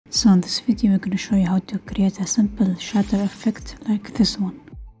So in this video we're going to show you how to create a simple shatter effect like this one.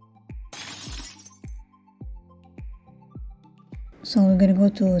 So we're going to go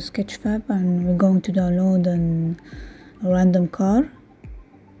to Sketchfab and we're going to download a random car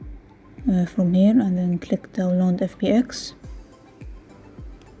from here, and then click download FBX,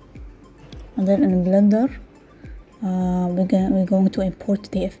 and then in Blender we're going to import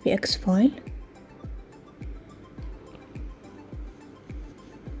the FBX file.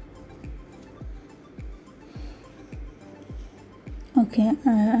 Okay,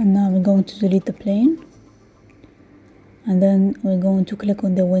 and now we're going to delete the plane, and then we're going to click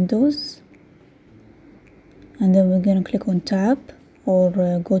on the windows, and then we're going to click on tab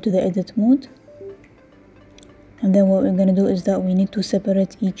or go to the edit mode. And then what we're going to do is that we need to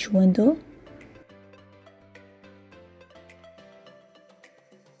separate each window.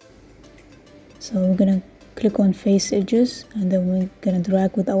 So we're going to click on face edges, and then we're going to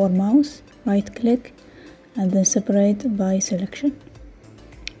drag with our mouse, right click, and then separate by selection.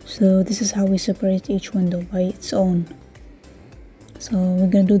 So this is how we separate each window by its own. So we're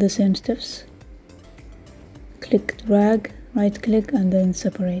going to do the same steps. Click, drag, right click, and then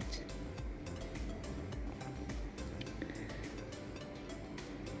separate.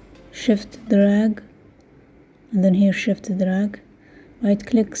 Shift, drag, and then here shift, drag, right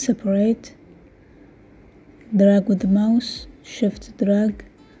click, separate, drag with the mouse, shift, drag,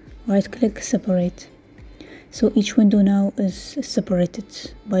 right click, separate. So each window now is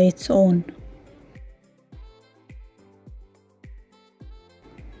separated by its own.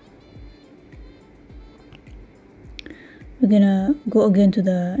 We're gonna go again to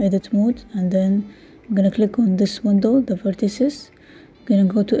the edit mode, and then we're gonna click on this window, the vertices. We're gonna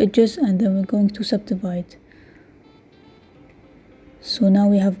go to edges, and then we're going to subdivide. So now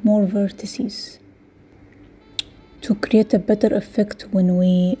we have more vertices. To create a better effect when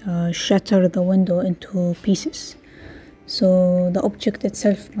we shatter the window into pieces, so the object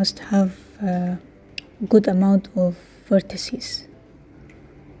itself must have a good amount of vertices.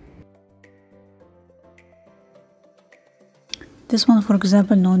 This one, for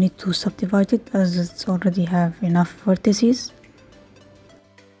example, no need to subdivide it as it's already have enough vertices.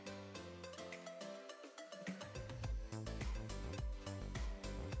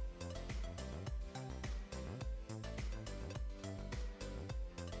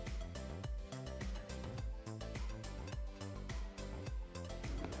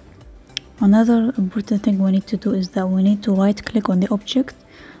 Another important thing we need to do is that we need to right click on the object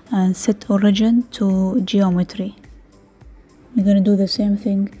and set origin to geometry. We're going to do the same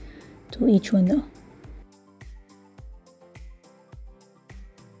thing to each window.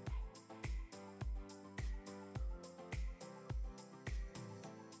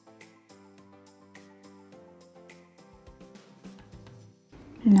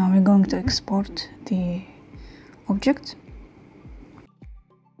 Now we're going to export the object.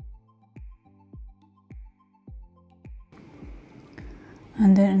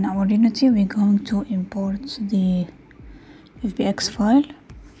 And then in our Unity we're going to import the FBX file.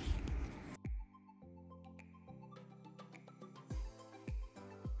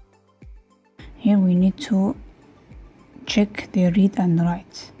 Here we need to check the read and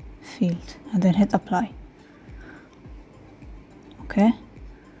write field, and then hit apply. Okay,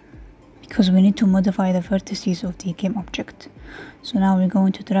 because we need to modify the vertices of the game object. So now we're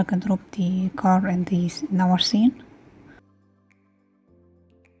going to drag and drop the car in our scene.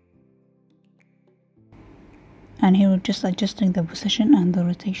 And here we're just adjusting the position and the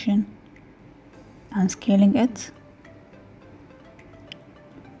rotation and scaling it.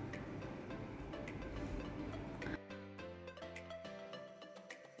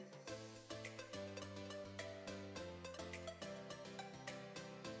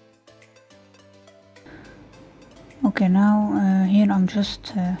 Okay, now here I'm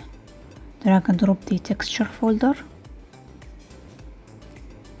just drag and drop the texture folder.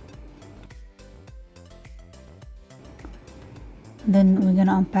 Then we're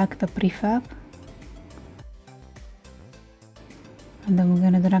gonna unpack the prefab, and then we're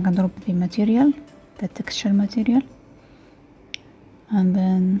gonna drag and drop the material, the texture material, and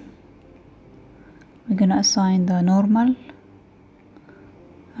then we're gonna assign the normal,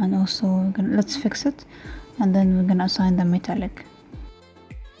 and also let's fix it, and then we're gonna assign the metallic,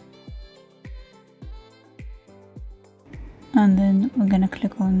 and then we're gonna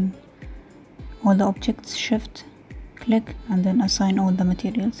click on all the objects, shift click, and then assign all the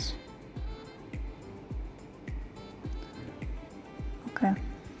materials. Okay,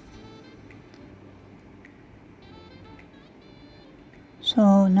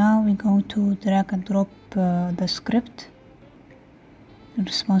 so now we're going to drag and drop the script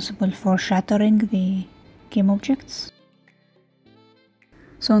responsible for shattering the game objects.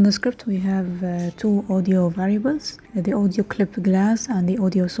 So in the script we have two audio variables, the audio clip glass and the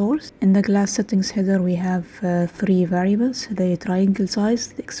audio source. In the glass settings header we have three variables, the triangle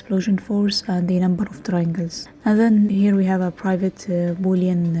size, the explosion force, and the number of triangles. And then here we have a private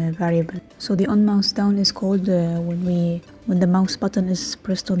boolean variable. So the on mouse down is called when the mouse button is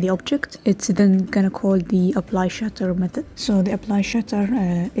pressed on the object. It's then gonna call the apply shatter method. So the apply shatter,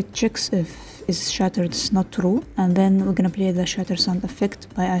 it checks if is shattered is not true, and then we're gonna play the shatter sound effect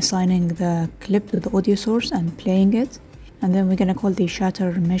by assigning the clip to the audio source and playing it. And then we're gonna call the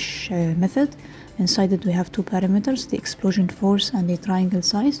shatter mesh method. Inside it we have two parameters, the explosion force and the triangle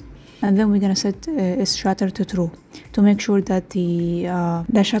size. And then we're gonna set is shatter to true to make sure that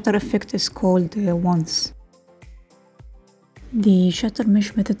the shatter effect is called once. The shatter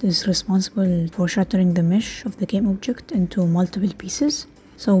mesh method is responsible for shattering the mesh of the game object into multiple pieces.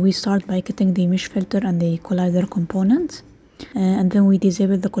 So we start by getting the mesh filter and the collider component, and then we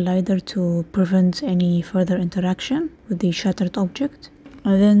disable the collider to prevent any further interaction with the shattered object.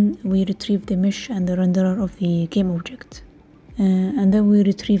 And then we retrieve the mesh and the renderer of the game object. And then we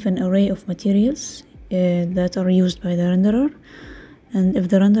retrieve an array of materials that are used by the renderer. And if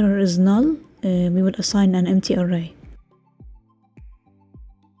the renderer is null, we will assign an empty array.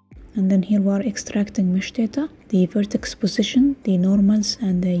 And then here we are extracting mesh data, the vertex position, the normals,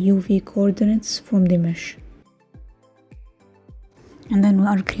 and the UV coordinates from the mesh. And then we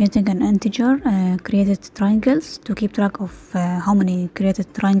are creating an integer, created triangles, to keep track of how many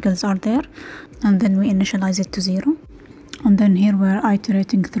created triangles are there. And then we initialize it to 0. And then here we are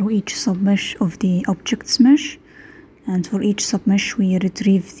iterating through each submesh of the object's mesh. And for each submesh we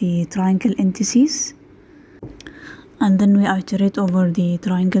retrieve the triangle indices. And then we iterate over the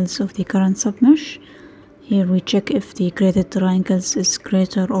triangles of the current submesh. Here we check if the created triangles is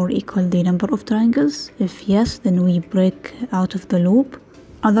greater or equal the number of triangles. If yes, then we break out of the loop.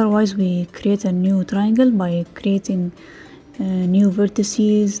 Otherwise, we create a new triangle by creating new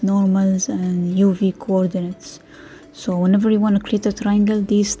vertices, normals, and UV coordinates. So whenever you want to create a triangle,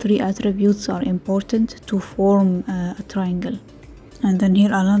 these three attributes are important to form a triangle. And then here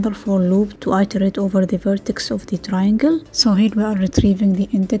another for loop to iterate over the vertex of the triangle. So here we are retrieving the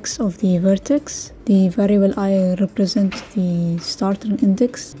index of the vertex. The variable I represent the starting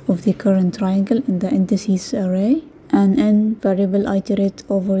index of the current triangle in the indices array. And n variable iterate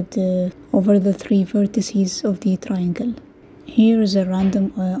over the three vertices of the triangle. Here is a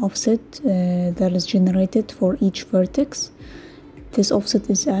random offset that is generated for each vertex. This offset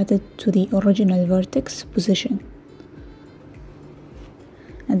is added to the original vertex position.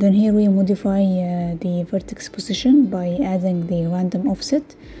 And then here we modify the vertex position by adding the random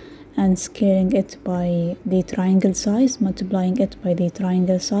offset and scaling it by the triangle size, multiplying it by the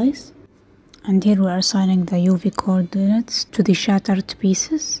triangle size. And here we are assigning the UV coordinates to the shattered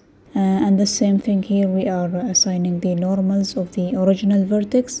pieces. And the same thing here, we are assigning the normals of the original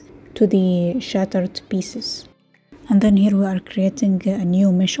vertex to the shattered pieces. And then here we are creating a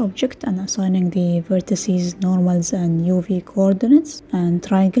new mesh object and assigning the vertices, normals, and UV coordinates and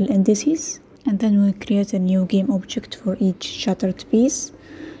triangle indices. And then we create a new game object for each shattered piece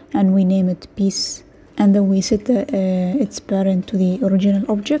and we name it piece. And then we set its parent to the original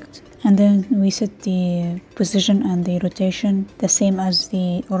object. And then we set the position and the rotation the same as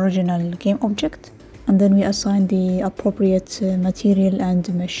the original game object. And then we assign the appropriate material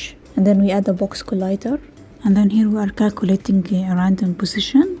and mesh. And then we add a box collider. And then here we are calculating a random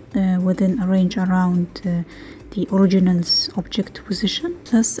position within a range around the original's object position,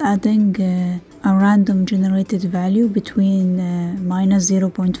 thus adding a random generated value between minus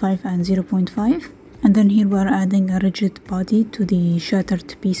 0.5 and 0.5. And then here we are adding a rigid body to the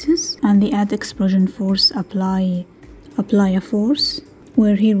shattered pieces, and the add explosion force apply a force,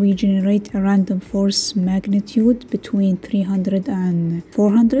 where here we generate a random force magnitude between 300 and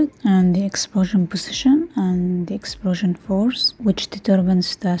 400, and the explosion position and the explosion force, which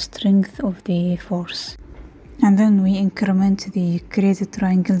determines the strength of the force. And then we increment the created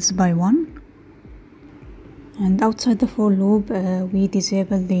triangles by 1. And outside the for loop, we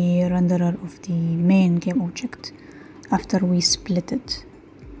disable the renderer of the main game object after we split it.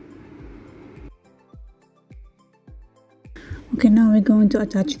 Okay, now we're going to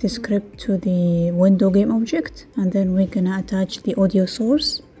attach the script to the window game object, and then we're gonna attach the audio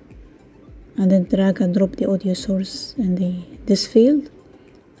source, and then drag and drop the audio source in this field.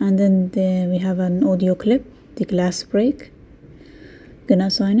 And then we have an audio clip, the glass break. Gonna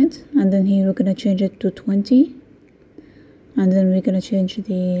assign it, and then here we're gonna change it to 20, and then we're gonna change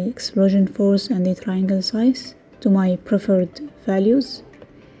the explosion force and the triangle size to my preferred values.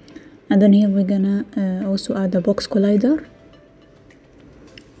 And then here we're gonna also add a box collider.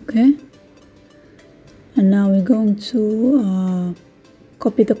 Okay, and now we're going to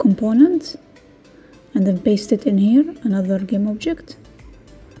copy the component and then paste it in here, another game object,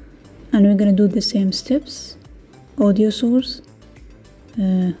 and we're gonna do the same steps: audio source,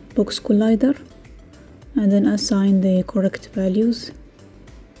 box collider, and then assign the correct values,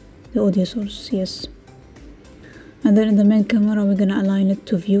 the audio source, yes. And then in the main camera we're gonna align it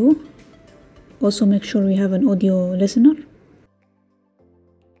to view. Also make sure we have an audio listener.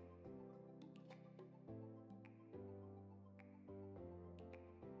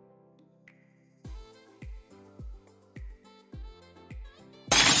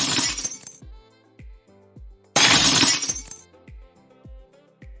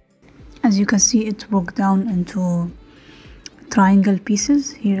 As you can see, it broke down into triangle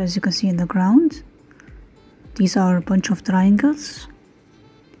pieces here, as you can see in the ground. These are a bunch of triangles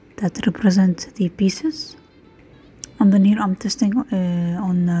that represent the pieces. And then here I'm testing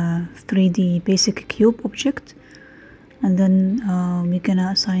on a 3D basic cube object, and then we're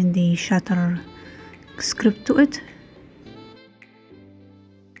gonna assign the shatter script to it.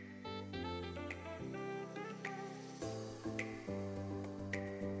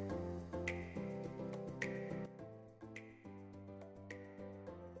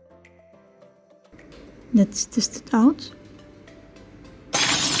 Let's test it out.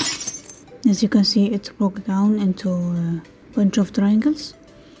 As you can see, it broke down into a bunch of triangles.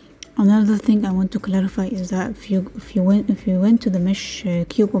 Another thing I want to clarify is that if you went to the mesh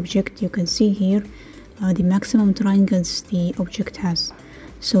cube object, you can see here the maximum triangles the object has.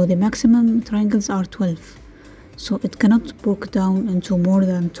 So the maximum triangles are 12. So it cannot break down into more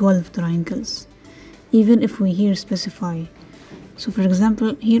than 12 triangles, even if we here specify. So for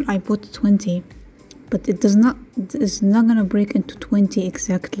example, here I put 20. But it's not gonna break into 20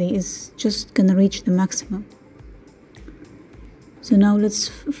 exactly, it's just gonna reach the maximum. So now let's,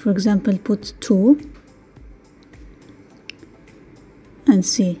 for example, put 2 and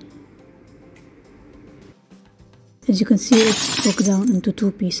see. As you can see, it's broke down into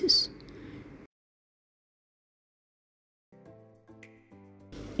 2 pieces.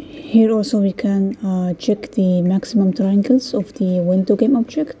 Here also we can check the maximum triangles of the window game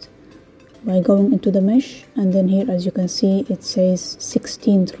object by going into the mesh, and then here, as you can see, it says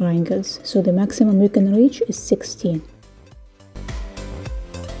 16 triangles. So the maximum we can reach is 16.